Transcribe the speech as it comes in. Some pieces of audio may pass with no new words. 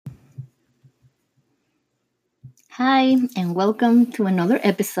Hi, and welcome to another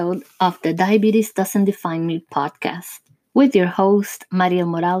episode of the Diabetes Doesn't Define Me podcast with your host, Mariel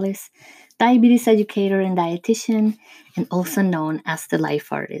Morales, diabetes educator and dietitian, and also known as the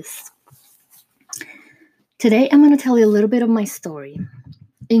Life Artist. Today, I'm going to tell you a little bit of my story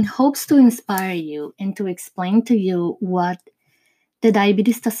in hopes to inspire you and to explain to you what the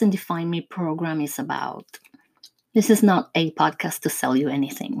Diabetes Doesn't Define Me program is about. This is not a podcast to sell you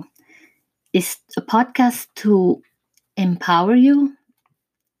anything. It's a podcast to empower you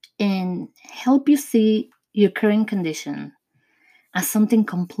and help you see your current condition as something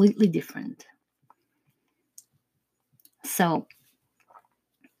completely different. So,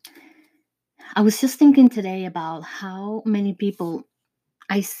 I was just thinking today about how many people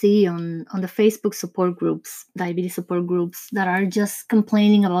I see on the Facebook support groups, diabetes support groups, that are just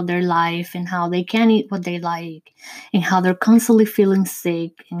complaining about their life and how they can't eat what they like and how they're constantly feeling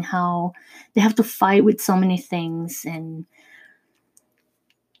sick and how they have to fight with so many things. And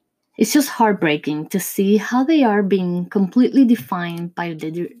it's just heartbreaking to see how they are being completely defined by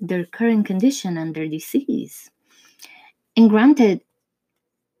their current condition and their disease. And granted,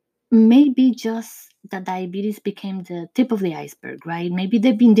 maybe just that diabetes became the tip of the iceberg, right? Maybe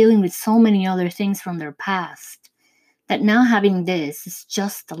they've been dealing with so many other things from their past that now having this is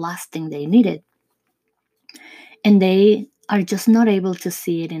just the last thing they needed. And they are just not able to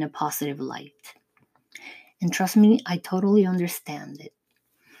see it in a positive light. And trust me, I totally understand it.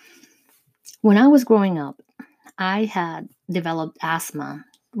 When I was growing up, I had developed asthma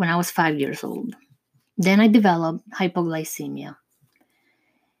when I was 5 years old. Then I developed hypoglycemia.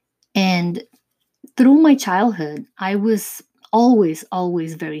 And through my childhood, I was always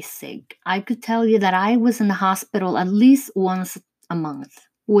very sick. I could tell you that I was in the hospital at least once a month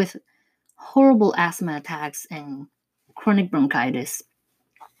with horrible asthma attacks and chronic bronchitis.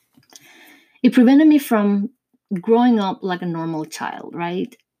 It prevented me from growing up like a normal child,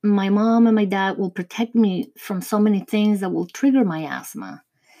 right? My mom and my dad will protect me from so many things that will trigger my asthma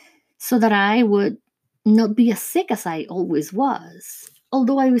so that I would not be as sick as I always was,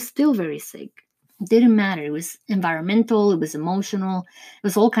 although I was still very sick. It didn't matter. It was environmental, it was emotional, it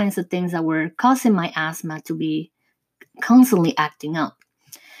was all kinds of things that were causing my asthma to be constantly acting up.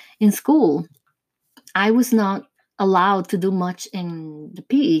 In school, I was not allowed to do much in the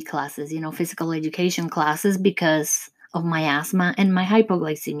PE classes, physical education classes, because of my asthma and my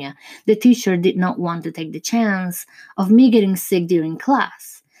hypoglycemia. The teacher did not want to take the chance of me getting sick during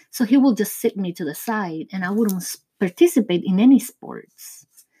class. So he will just sit me to the side and I wouldn't participate in any sports,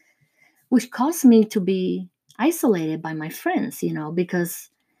 which caused me to be isolated by my friends, because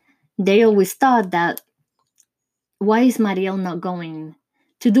they always thought that, why is Mariel not going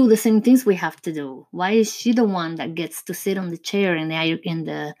to do the same things we have to do? Why is she the one that gets to sit on the chair in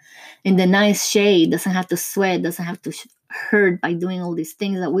the nice shade, doesn't have to sweat, doesn't have to hurt by doing all these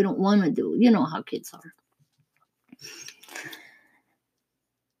things that we don't want to do? You know how kids are.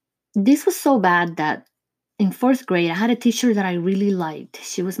 This was so bad that in fourth grade, I had a teacher that I really liked.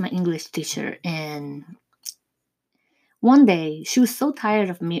 She was my English teacher. And one day, she was so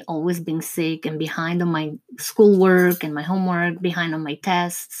tired of me always being sick and behind on my schoolwork and my homework, behind on my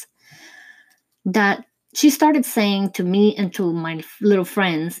tests, that she started saying to me and to my little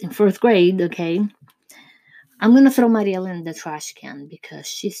friends in fourth grade, okay, I'm going to throw Mariel in the trash can because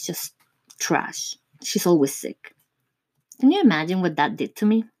she's just trash. She's always sick. Can you imagine what that did to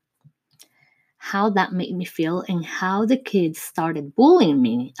me? How that made me feel and how the kids started bullying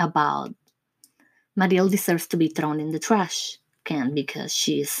me about Mariel deserves to be thrown in the trash can because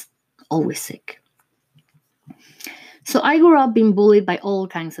she's always sick. So I grew up being bullied by all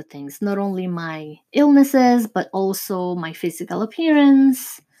kinds of things, not only my illnesses, but also my physical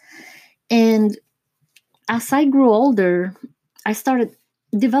appearance. And as I grew older, I started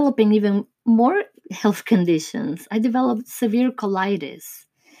developing even more health conditions. I developed severe colitis.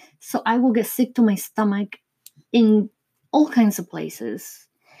 So I will get sick to my stomach in all kinds of places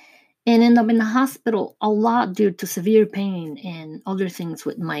and end up in the hospital a lot due to severe pain and other things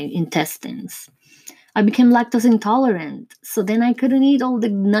with my intestines. I became lactose intolerant, so then I couldn't eat all the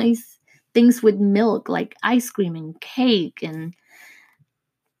nice things with milk like ice cream and cake and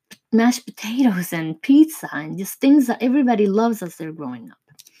mashed potatoes and pizza and just things that everybody loves as they're growing up.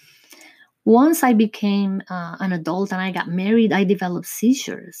 Once I became an adult and I got married, I developed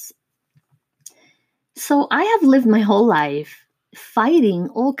seizures. So I have lived my whole life fighting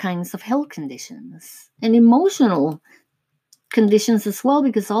all kinds of health conditions and emotional conditions as well,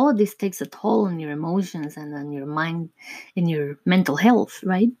 because all of this takes a toll on your emotions and on your mind and your mental health,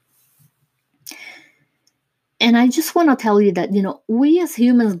 right? And I just want to tell you that, we as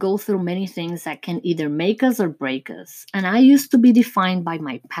humans go through many things that can either make us or break us. And I used to be defined by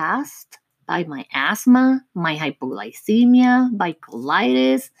my past, by my asthma, my hypoglycemia, by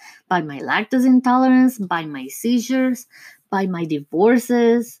colitis, by my lactose intolerance, by my seizures, by my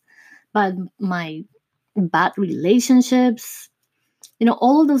divorces, by my bad relationships.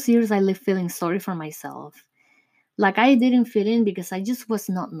 All of those years I lived feeling sorry for myself. Like I didn't fit in because I just was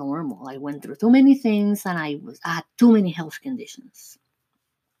not normal. I went through too many things and I had too many health conditions.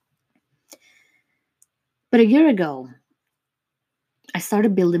 But a year ago, I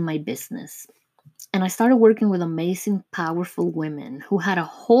started building my business and I started working with amazing, powerful women who had a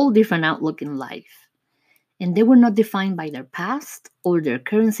whole different outlook in life. And they were not defined by their past or their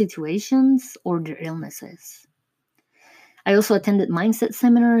current situations or their illnesses. I also attended mindset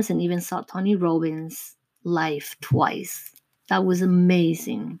seminars and even saw Tony Robbins live twice. That was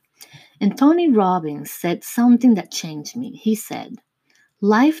amazing. And Tony Robbins said something that changed me. He said,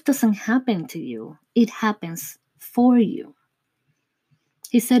 life doesn't happen to you, it happens for you.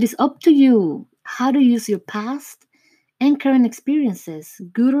 He said, it's up to you how to use your past and current experiences,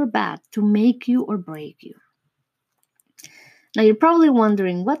 good or bad, to make you or break you. Now, you're probably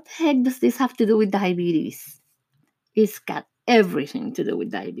wondering, what the heck does this have to do with diabetes? It's got everything to do with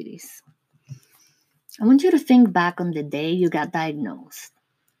diabetes. I want you to think back on the day you got diagnosed.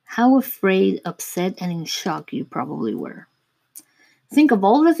 How afraid, upset, and in shock you probably were. Think of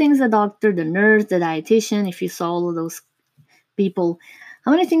all the things the doctor, the nurse, the dietitian, if you saw all of those people,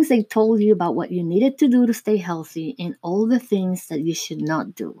 how many things they told you about what you needed to do to stay healthy and all the things that you should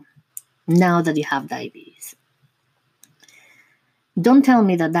not do now that you have diabetes. Don't tell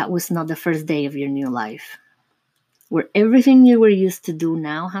me that that was not the first day of your new life, where everything you were used to do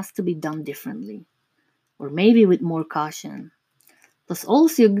now has to be done differently, or maybe with more caution. Plus,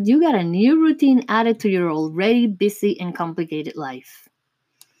 also, you got a new routine added to your already busy and complicated life.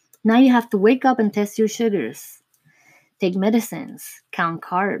 Now you have to wake up and test your sugars, take medicines, count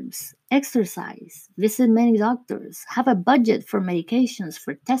carbs, exercise, visit many doctors, have a budget for medications,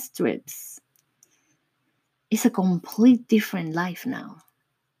 for test strips. It's a complete different life now.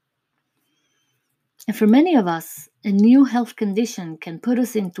 And for many of us, a new health condition can put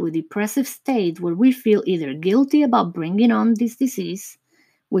us into a depressive state where we feel either guilty about bringing on this disease,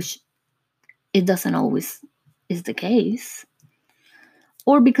 which it doesn't always is the case,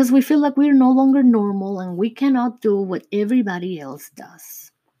 or because we feel like we're no longer normal and we cannot do what everybody else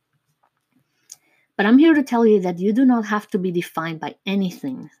does. But I'm here to tell you that you do not have to be defined by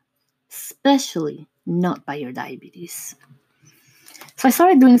anything, especially not by your diabetes. So I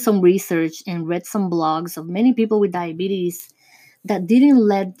started doing some research and read some blogs of many people with diabetes that didn't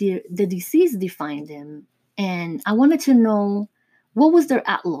let the disease define them. And I wanted to know what was their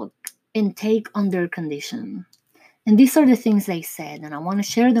outlook and take on their condition. And these are the things they said, and I want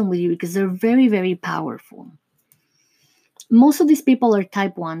to share them with you because they're very, very powerful. Most of these people are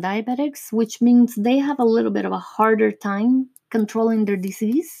type 1 diabetics, which means they have a little bit of a harder time controlling their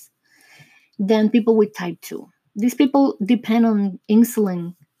disease than people with type 2. These people depend on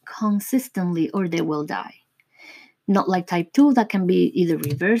insulin consistently or they will die. Not like type 2 that can be either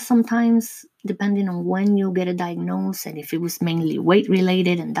reversed sometimes, depending on when you get a diagnosis and if it was mainly weight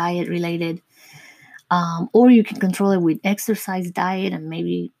related and diet related. Or you can control it with exercise, diet, and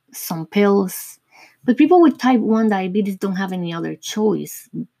maybe some pills. But people with type 1 diabetes don't have any other choice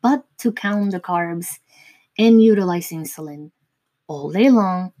but to count the carbs and utilize insulin all day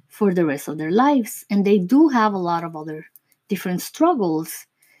long for the rest of their lives. And they do have a lot of other different struggles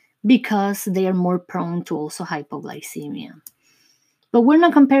because they are more prone to also hypoglycemia. But we're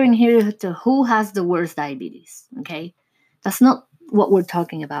not comparing here to who has the worst diabetes, okay? That's not what we're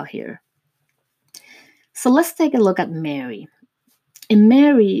talking about here. So let's take a look at Mary. And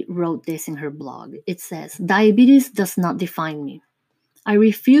Mary wrote this in her blog. It says, diabetes does not define me. I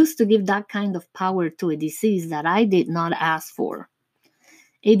refuse to give that kind of power to a disease that I did not ask for.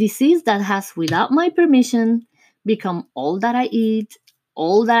 A disease that has, without my permission, become all that I eat,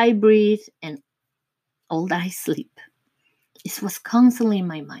 all that I breathe, and all that I sleep. It was constantly in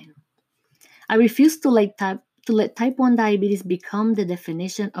my mind. I refuse to let type 1 diabetes become the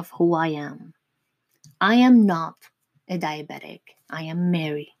definition of who I am. I am not a diabetic. I am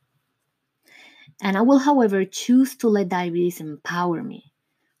Mary. And I will, however, choose to let diabetes empower me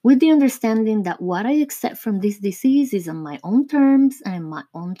with the understanding that what I accept from this disease is on my own terms and in my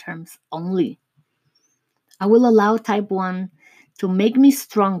own terms only. I will allow type 1 to make me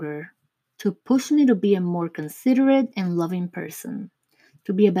stronger, to push me to be a more considerate and loving person,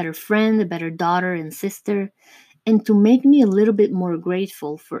 to be a better friend, a better daughter and sister, and to make me a little bit more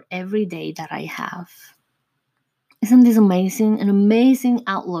grateful for every day that I have. Isn't this amazing? An amazing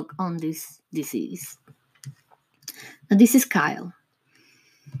outlook on this disease. Now, this is Kyle.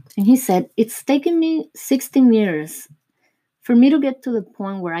 And he said, "It's taken me 16 years for me to get to the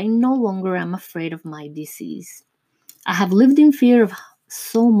point where I no longer am afraid of my disease. I have lived in fear of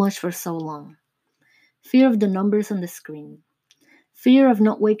so much for so long. Fear of the numbers on the screen. Fear of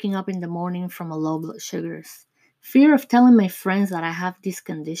not waking up in the morning from a low blood sugars. Fear of telling my friends that I have this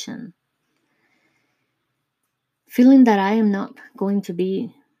condition. Feeling that I am not going to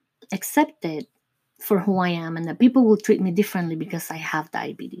be accepted for who I am and that people will treat me differently because I have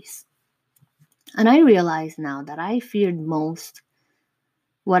diabetes. And I realize now that what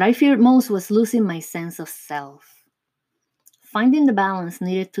I feared most was losing my sense of self. Finding the balance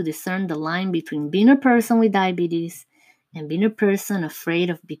needed to discern the line between being a person with diabetes and being a person afraid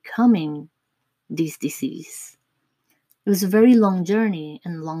of becoming this disease. It was a very long journey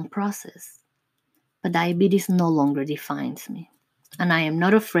and long process, but diabetes no longer defines me. And I am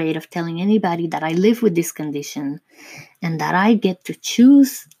not afraid of telling anybody that I live with this condition and that I get to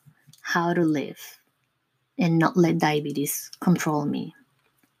choose how to live and not let diabetes control me.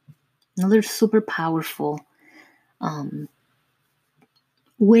 Another super powerful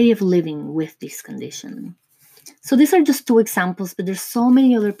way of living with this condition. So these are just two examples, but there's so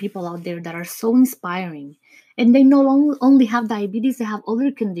many other people out there that are so inspiring. And they no longer only have diabetes, they have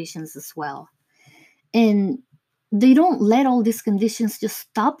other conditions as well. And they don't let all these conditions just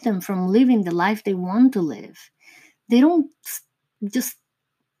stop them from living the life they want to live. They don't just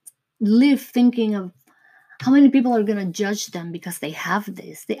live thinking of how many people are going to judge them because they have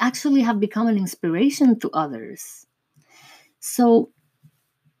this. They actually have become an inspiration to others. So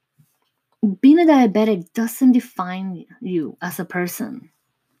being a diabetic doesn't define you as a person.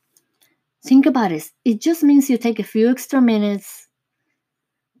 Think about it. It just means you take a few extra minutes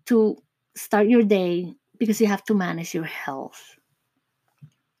to start your day because you have to manage your health.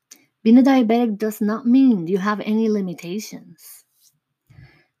 Being a diabetic does not mean you have any limitations.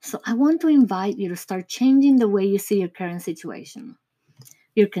 So I want to invite you to start changing the way you see your current situation,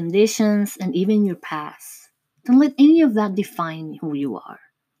 your conditions, and even your past. Don't let any of that define who you are.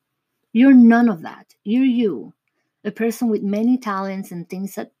 You're none of that. You're you, a person with many talents and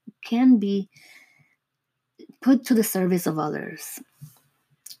things that can be put to the service of others.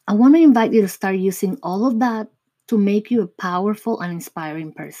 I want to invite you to start using all of that to make you a powerful and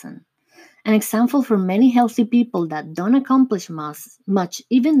inspiring person. An example for many healthy people that don't accomplish much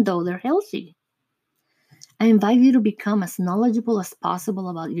even though they're healthy. I invite you to become as knowledgeable as possible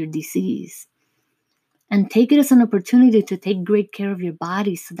about your disease and take it as an opportunity to take great care of your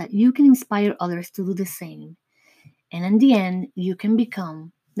body so that you can inspire others to do the same. And in the end, you can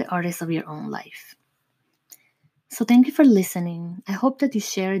become the artist of your own life. So thank you for listening. I hope that you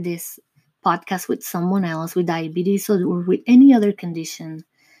share this podcast with someone else with diabetes or with any other condition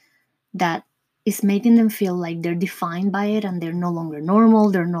that is making them feel like they're defined by it and they're no longer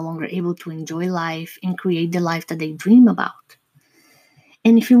normal, they're no longer able to enjoy life and create the life that they dream about.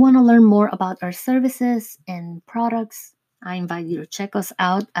 And if you want to learn more about our services and products, I invite you to check us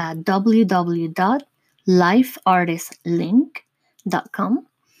out at www.lifeartistlink.com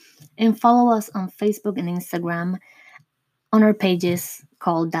and follow us on Facebook and Instagram on our pages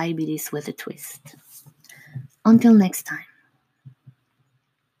called Diabetes with a Twist. Until next time.